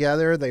held it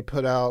together. They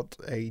put out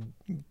a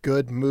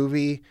good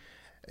movie.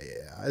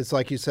 It's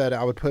like you said,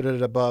 I would put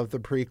it above the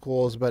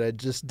prequels, but it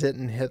just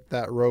didn't hit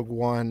that Rogue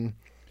One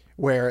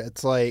where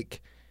it's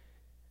like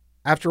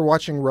after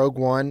watching Rogue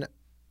One,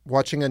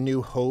 watching A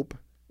New Hope,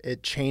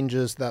 it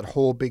changes that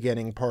whole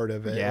beginning part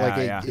of it.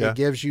 It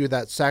gives you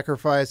that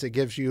sacrifice. It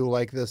gives you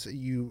like this,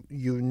 you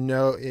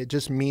know, it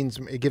just means,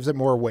 it gives it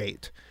more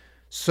weight.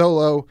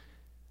 Solo,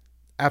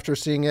 after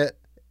seeing it,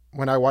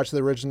 when I watch the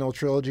original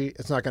trilogy,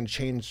 it's not going to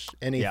change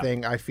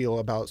anything I feel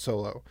about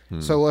Solo.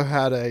 Solo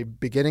had a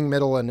beginning,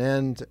 middle, and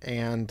end,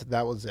 and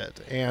that was it.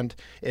 And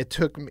it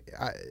took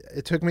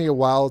me a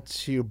while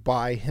to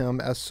buy him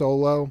as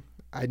Solo.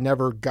 I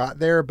never got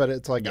there, but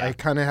it's like I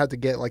kind of had to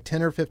get like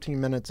 10 or 15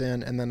 minutes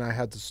in, and then I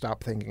had to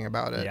stop thinking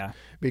about it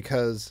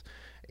because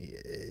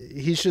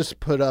he's just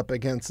put up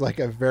against like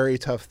a very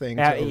tough thing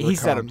to overcome. He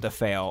set up to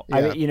fail. Yeah.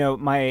 I mean, you know,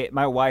 my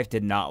wife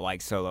did not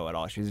like Solo at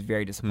all. She was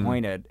very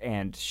disappointed,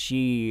 and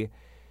the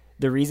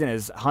reason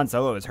is Han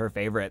Solo is her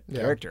favorite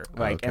character.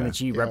 Like, and then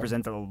she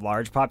represents a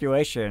large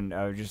population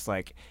of just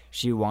like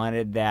she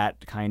wanted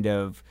that kind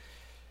of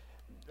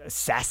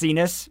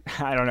sassiness.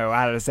 I don't know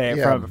how to say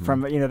it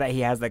from you know, that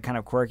he has that kind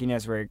of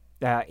quirkiness where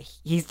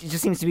he just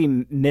seems to be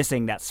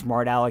missing that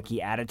smart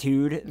alecky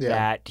attitude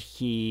that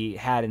he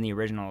had in the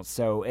originals.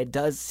 So it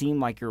does seem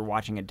like you're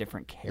watching a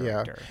different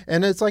character. Yeah.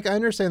 And it's like I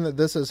understand that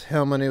this is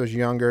him when he was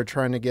younger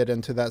trying to get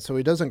into that, so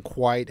he doesn't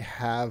quite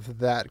have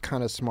that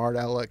kind of smart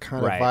aleck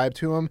kind of vibe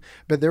to him.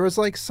 But there was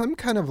like some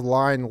kind of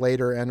line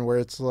later in where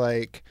it's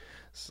like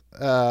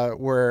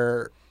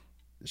where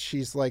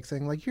she's like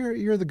saying like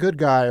you're the good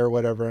guy or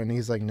whatever, and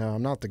he's like, no,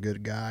 I'm not the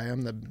good guy,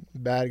 I'm the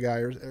bad guy,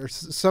 or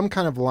some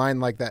kind of line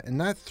like that, and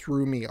that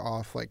threw me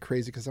off like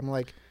crazy because I'm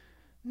like,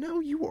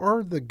 no, you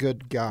are the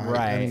good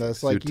guy in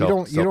this. Like you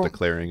don't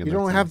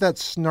have that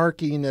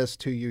snarkiness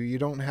to you. You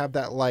don't have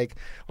that like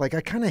I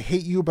kind of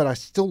hate you, but I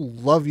still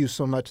love you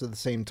so much at the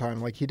same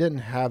time. Like he didn't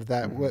have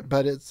that,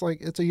 but it's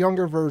like it's a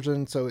younger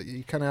version, so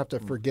you kind of have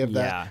to forgive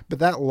that. But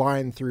that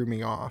line threw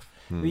me off.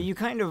 You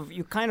kind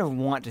of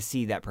want to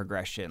see that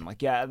progression. Like,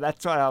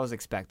 that's what I was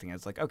expecting.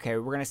 It's like, okay,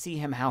 we're gonna see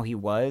him how he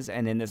was,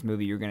 and in this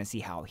movie, you're gonna see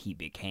how he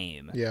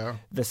became. Yeah,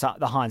 the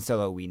Han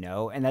Solo we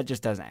know, and that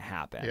just doesn't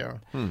happen.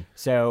 Yeah.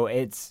 So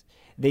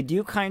they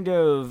do kind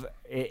of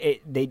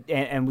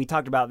and we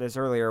talked about this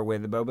earlier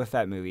with the Boba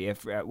Fett movie.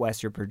 If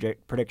Wes, your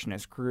prediction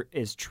is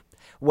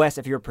Wes,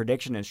 if your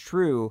prediction is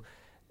true,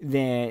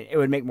 then it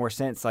would make more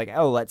sense. Like,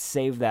 oh, let's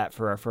save that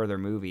for a further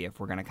movie if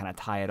we're gonna kind of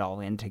tie it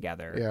all in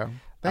together. Yeah.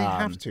 They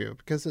have to,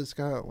 because it's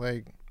got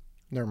like,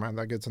 never mind,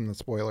 that gets in the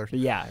spoilers.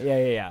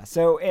 Yeah.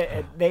 So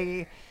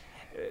they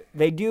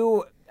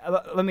do.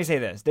 Let me say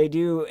this: they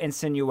do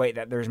insinuate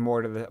that there's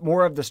more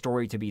of the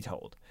story to be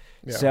told.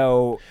 Yeah.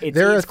 So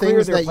there are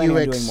things that you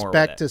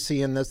expect to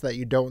see in this that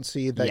you don't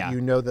see that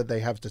you know that they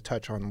have to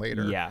touch on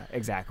later. Yeah,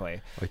 exactly.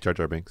 Like Jar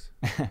Jar Binks.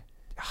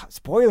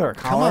 Spoiler,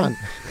 Colin.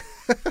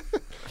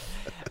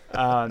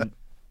 Come on.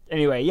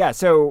 Anyway, yeah.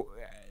 So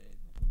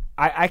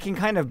I can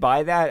kind of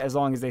buy that as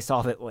long as they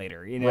solve it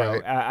later, you know,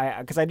 Right.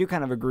 because I do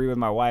kind of agree with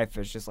my wife.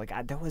 It's just like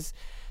there was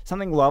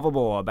something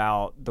lovable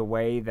about the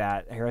way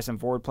that Harrison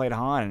Ford played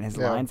Han and his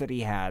Yeah. lines that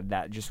he had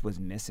that just was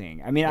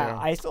missing. I mean, Yeah.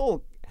 I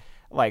still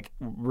like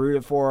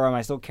rooted for him.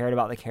 I still cared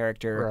about the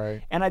character,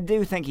 Right. and I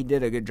do think he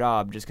did a good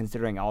job, just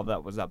considering all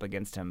that was up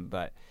against him.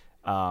 But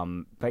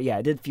yeah,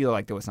 it did feel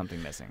like there was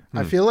something missing.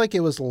 I feel like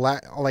it was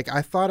like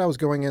I thought I was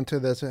going into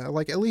this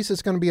like at least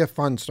it's going to be a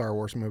fun Star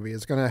Wars movie.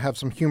 It's going to have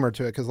some humor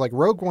to it because like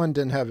Rogue One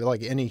didn't have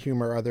like any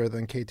humor other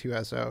than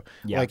K2SO.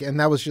 Yeah. Like and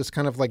that was just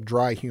kind of like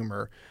dry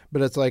humor.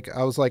 But it's like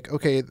I was like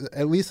okay,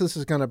 at least this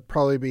is going to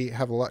probably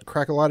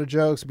crack a lot of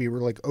jokes, be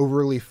like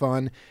overly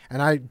fun,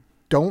 and I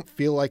don't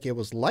feel like it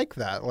was like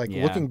that. Like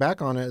Yeah. looking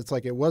back on it, it's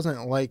like it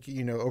wasn't like,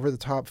 you know, over the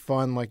top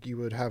fun like you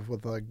would have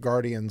with like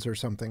Guardians or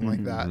something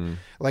like that.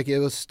 Like it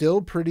was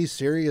still pretty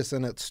serious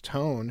in its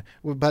tone,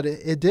 but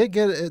it did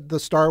get the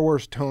Star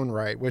Wars tone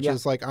right, which Yeah.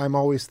 is like I'm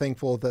always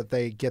thankful that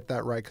they get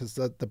that right because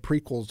the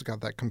prequels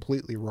got that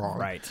completely wrong.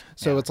 Right.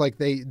 So Yeah. it's like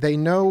they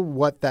know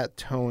what that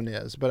tone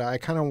is, but I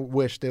kind of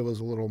wished it was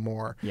a little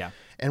more. Yeah.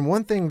 And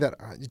one thing that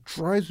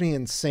drives me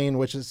insane,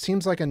 which it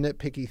seems like a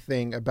nitpicky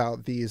thing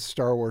about these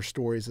Star Wars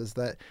stories, is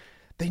that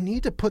they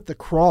need to put the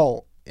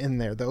crawl in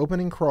there, the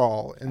opening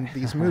crawl in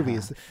these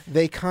movies.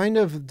 They kind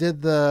of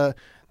did the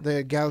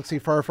Galaxy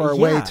Far, Far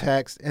Away Yeah,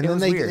 text, and it then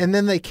was they weird. and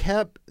then they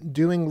kept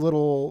doing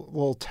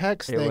little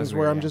text It was things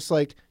where weird, I'm yeah. just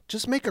like,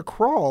 just make a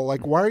crawl.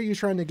 Like, why are you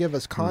trying to give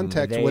us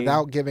context They-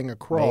 without giving a They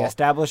crawl?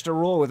 established a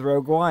rule with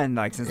Rogue One,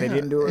 like since they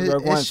didn't do it with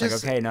Rogue One, it's like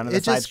okay, none of the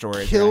it side just stories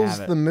are gonna kills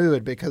have the it.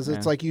 mood because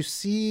it's Yeah. like you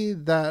see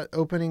that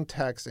opening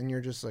text and you're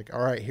just like,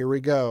 all right, here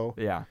we go,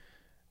 Yeah.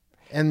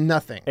 and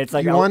nothing. It's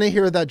like you a- want to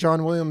hear that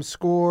John Williams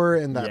score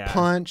and that Yeah.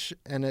 punch,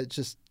 and it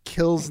just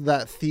kills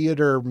that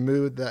theater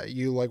mood that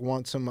you like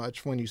want so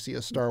much when you see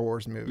a Star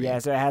Wars movie. Yeah,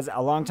 so it has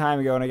a long time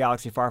ago in a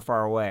galaxy far,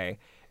 far away,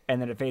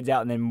 and then it fades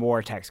out, and then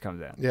more text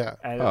comes in. Yeah.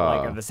 And,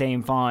 like of the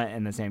same font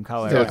and the same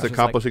color. So Yeah. it's just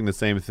accomplishing the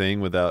same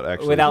thing without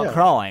actually. without Yeah.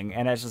 crawling,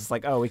 and it's just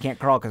like, oh, we can't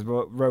crawl because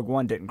Rogue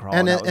One didn't crawl.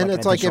 And That was, it's an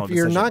like if intentional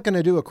you're decision. not going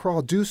to do a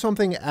crawl, do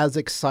something as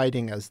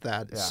exciting as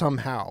that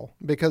somehow,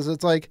 because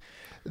it's like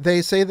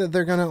they say that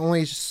they're going to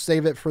only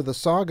save it for the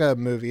saga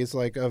movies,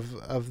 like of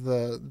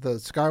the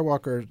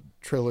Skywalker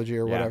trilogy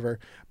or Yeah. whatever,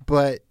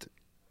 but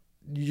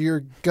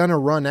you're gonna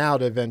run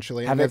out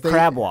eventually. have And a if they-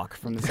 crab walk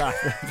from the side.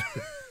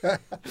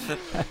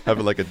 have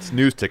it like a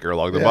snooze ticker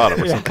along the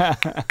bottom or something.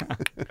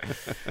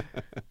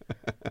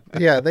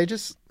 Yeah, they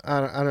just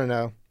I don't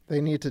know. They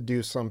need to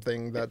do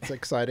something that's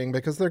exciting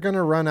because they're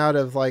gonna run out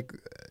of like.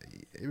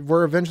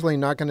 We're eventually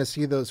not going to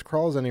see those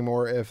crawls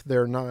anymore if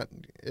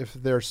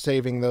they're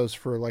saving those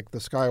for like the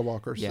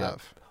Skywalker Yeah.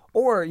 stuff.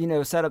 Or,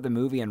 set up the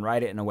movie and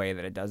write it in a way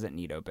that it doesnn't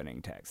need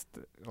opening text.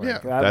 Like, Yeah.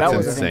 that That's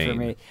was the thing for insane.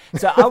 me.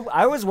 So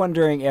I was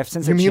wondering if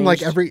since You it mean like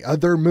changed- every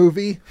other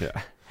movie? Yeah.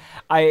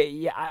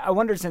 I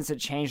wondered since it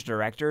changed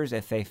directors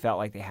if they felt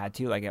like they had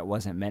to, like it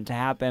wasn't meant to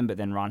happen. But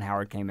then Ron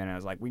Howard came in and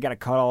was like, "We got to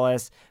cut all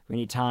this. We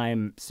need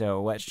time,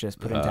 so let's just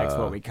put in text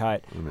what we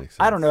cut." that makes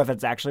I don't sense. know if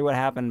that's actually what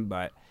happened,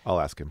 but I'll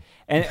ask him.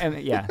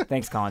 and yeah,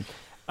 thanks, Colin.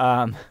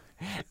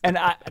 And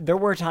there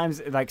were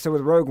times like so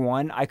with Rogue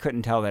One, I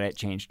couldn't tell that it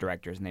changed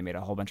directors and they made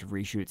a whole bunch of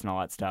reshoots and all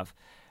that stuff,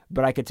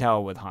 but I could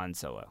tell with Han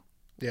Solo,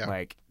 Yeah.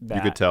 like that.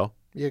 You could tell.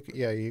 You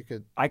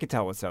could. I could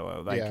tell with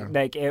Solo, Yeah.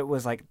 like it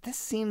was like this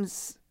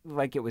seems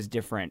like it was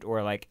different,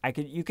 or like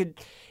you could,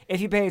 if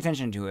you pay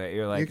attention to it,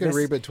 you're like You can this,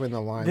 read between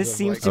the lines. this of,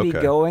 seems like, to be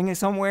Okay. going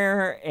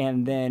somewhere,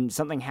 and then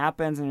something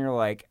happens, and you're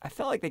like, I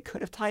felt like they could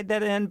have tied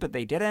that in, but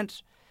they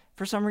didn't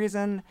for some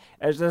reason.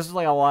 There's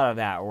like a lot of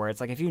that where it's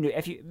like if you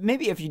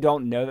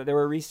don't know that there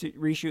were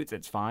reshoots,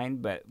 it's fine,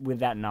 but with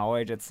that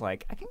knowledge, it's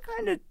like I can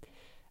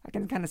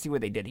kind of see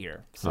what they did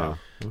here. So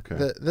Oh,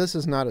 okay. This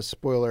is not a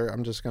spoiler.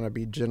 I'm just going to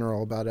be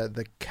general about it.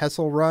 The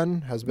Kessel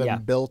Run has been Yeah.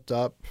 built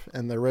up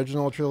in the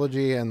original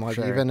trilogy and like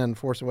Sure. even in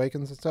Force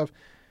Awakens and stuff.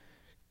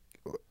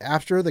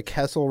 After the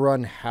Kessel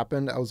Run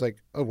happened, I was like,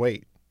 "Oh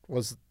wait,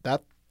 was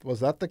that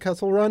the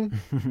Kessel Run?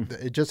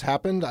 It just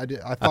happened.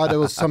 I thought it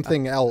was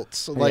something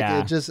else. Like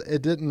Yeah.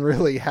 it didn't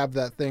really have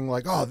that thing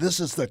like, oh, this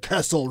is the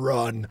Kessel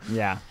Run.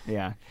 Yeah.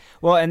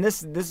 Well, and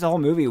this whole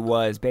movie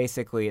was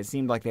basically, it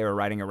seemed like they were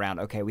writing around,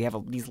 okay, we have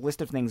these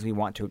list of things we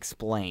want to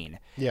explain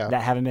Yeah.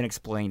 that haven't been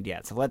explained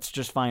yet. So let's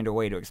just find a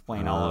way to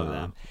explain all of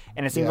them.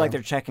 And it seems Yeah. like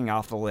they're checking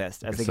off the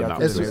list as they go through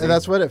Synopsis. the movie.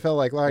 That's what it felt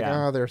like. Like,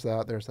 Yeah. oh, there's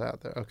that.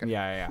 Okay.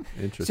 Yeah.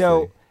 Interesting.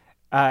 So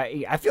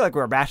I feel like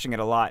we're bashing it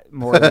a lot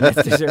more than it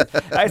deserves.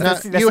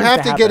 Now, you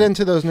have to get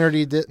into those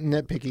nerdy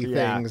nitpicky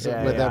Yeah, things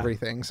yeah, with yeah.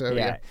 everything. So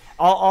Yeah.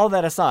 All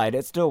that aside,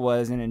 it still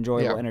was an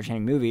enjoyable, Yeah.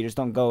 entertaining movie. Just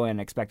don't go in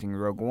expecting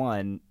Rogue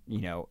One,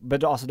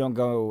 but also don't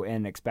go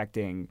in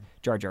expecting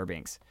Jar Jar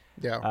Binks.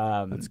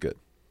 yeah. That's good.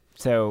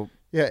 So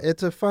Yeah,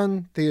 it's a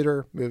fun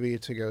theater movie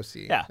to go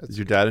see. Yeah. It's- Did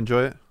your dad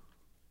enjoy it?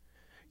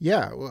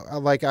 yeah.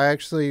 Well, like I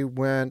actually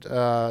went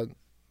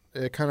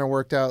it kind of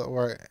worked out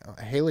where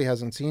Haley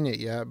hasn't seen it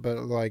yet, but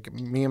like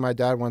me and my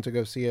dad went to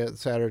go see it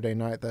Saturday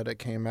night that it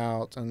came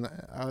out, and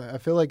I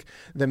feel like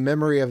the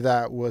memory of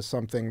that was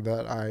something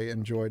that I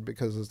enjoyed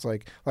because it's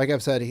like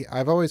I've said,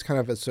 I've always kind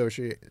of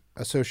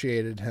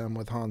associated him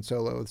with Han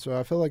Solo, so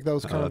I feel like that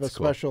was kind of a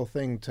special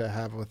thing to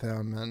have with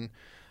him, and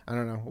I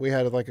don't know, we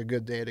had like a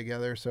good day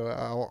together, so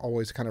I'll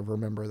always kind of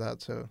remember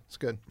that, so it's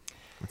good.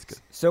 That's good.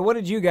 So what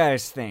did you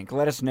guys think?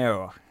 Let us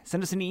know.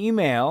 Send us an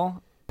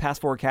email,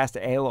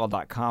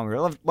 passforwardcast@aol.com.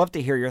 We'd love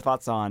to hear your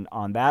thoughts on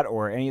that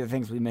or any of the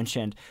things we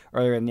mentioned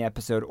earlier in the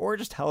episode, or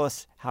just tell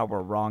us how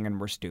we're wrong and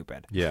we're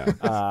stupid.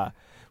 Yeah.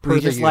 We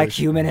just like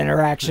human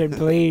interaction.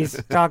 Please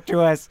talk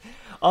to us.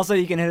 Also,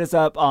 you can hit us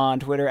up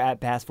on Twitter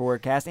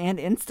 @PassForwardCast and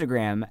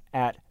Instagram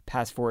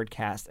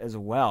 @PassForwardCast as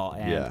well.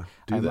 And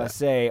I must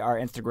say, our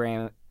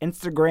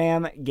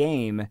Instagram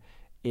game,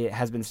 it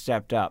has been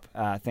stepped up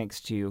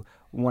thanks to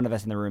one of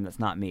us in the room that's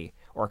not me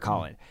or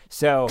Colin.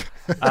 So,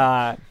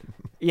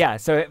 yeah.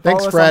 So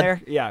follow us Fred. on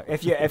there. Yeah.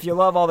 If you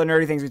love all the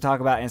nerdy things we talk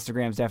about,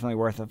 Instagram's definitely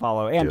worth a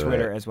follow, and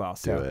Twitter as well.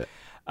 So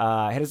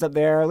hit us up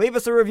there. Leave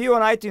us a review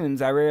on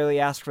iTunes. I rarely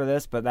ask for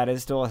this, but that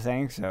is still a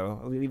thing. So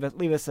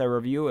leave us a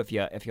review if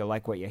you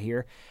like what you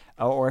hear,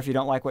 or if you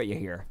don't like what you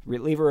hear.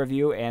 Leave a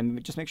review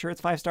and just make sure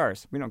it's 5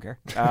 stars. We don't care.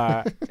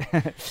 Talk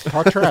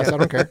trash. I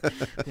don't care.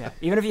 Yeah.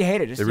 Even if you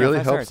hate it, just it really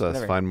 5 helps stars,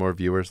 us find more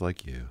viewers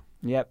like you.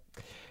 Yep.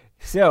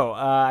 So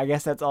I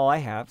guess that's all I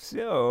have.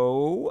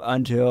 So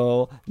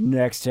until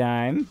next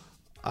time.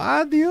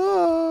 Adios.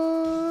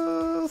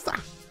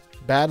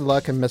 Bad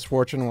luck and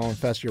misfortune will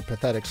infest your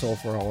pathetic soul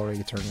for all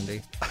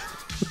eternity.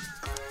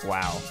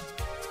 Wow.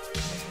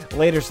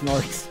 Later,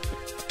 Snorks.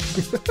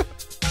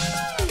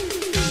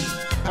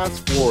 Pass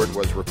Forward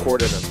was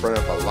recorded in front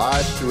of a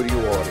live studio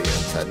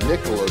audience at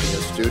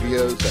Nickelodeon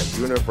Studios at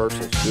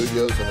Universal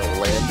Studios in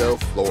Orlando,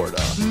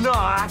 Florida.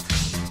 Not.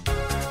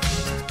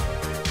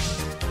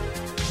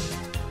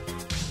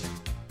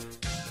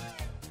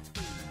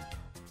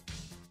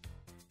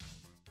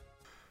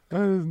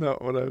 That is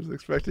not what I was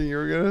expecting you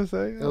were going to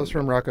say. It was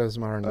from Rocko's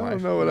Modern Life. I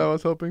don't know what I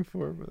was hoping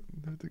for, but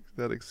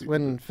that exceeded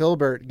When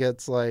Filbert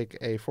gets like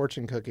a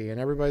fortune cookie and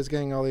everybody's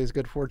getting all these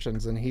good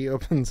fortunes, and he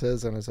opens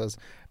his and it says,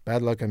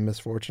 "Bad luck and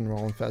misfortune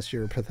will infest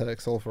your pathetic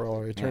soul for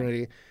all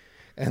eternity."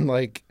 Yeah. And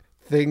like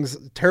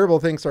terrible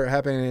things start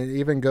happening, and it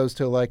even goes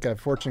to like a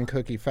fortune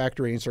cookie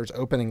factory and starts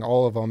opening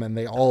all of them, and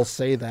they all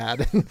say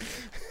that.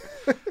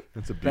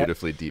 It's a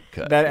beautifully deep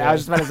cut. I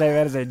was just about to say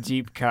that is a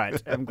deep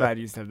cut. I'm glad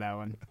you said that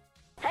one.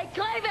 Hey,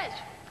 Clavis!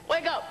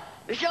 Wake up!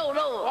 The show's over.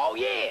 Oh,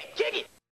 yeah.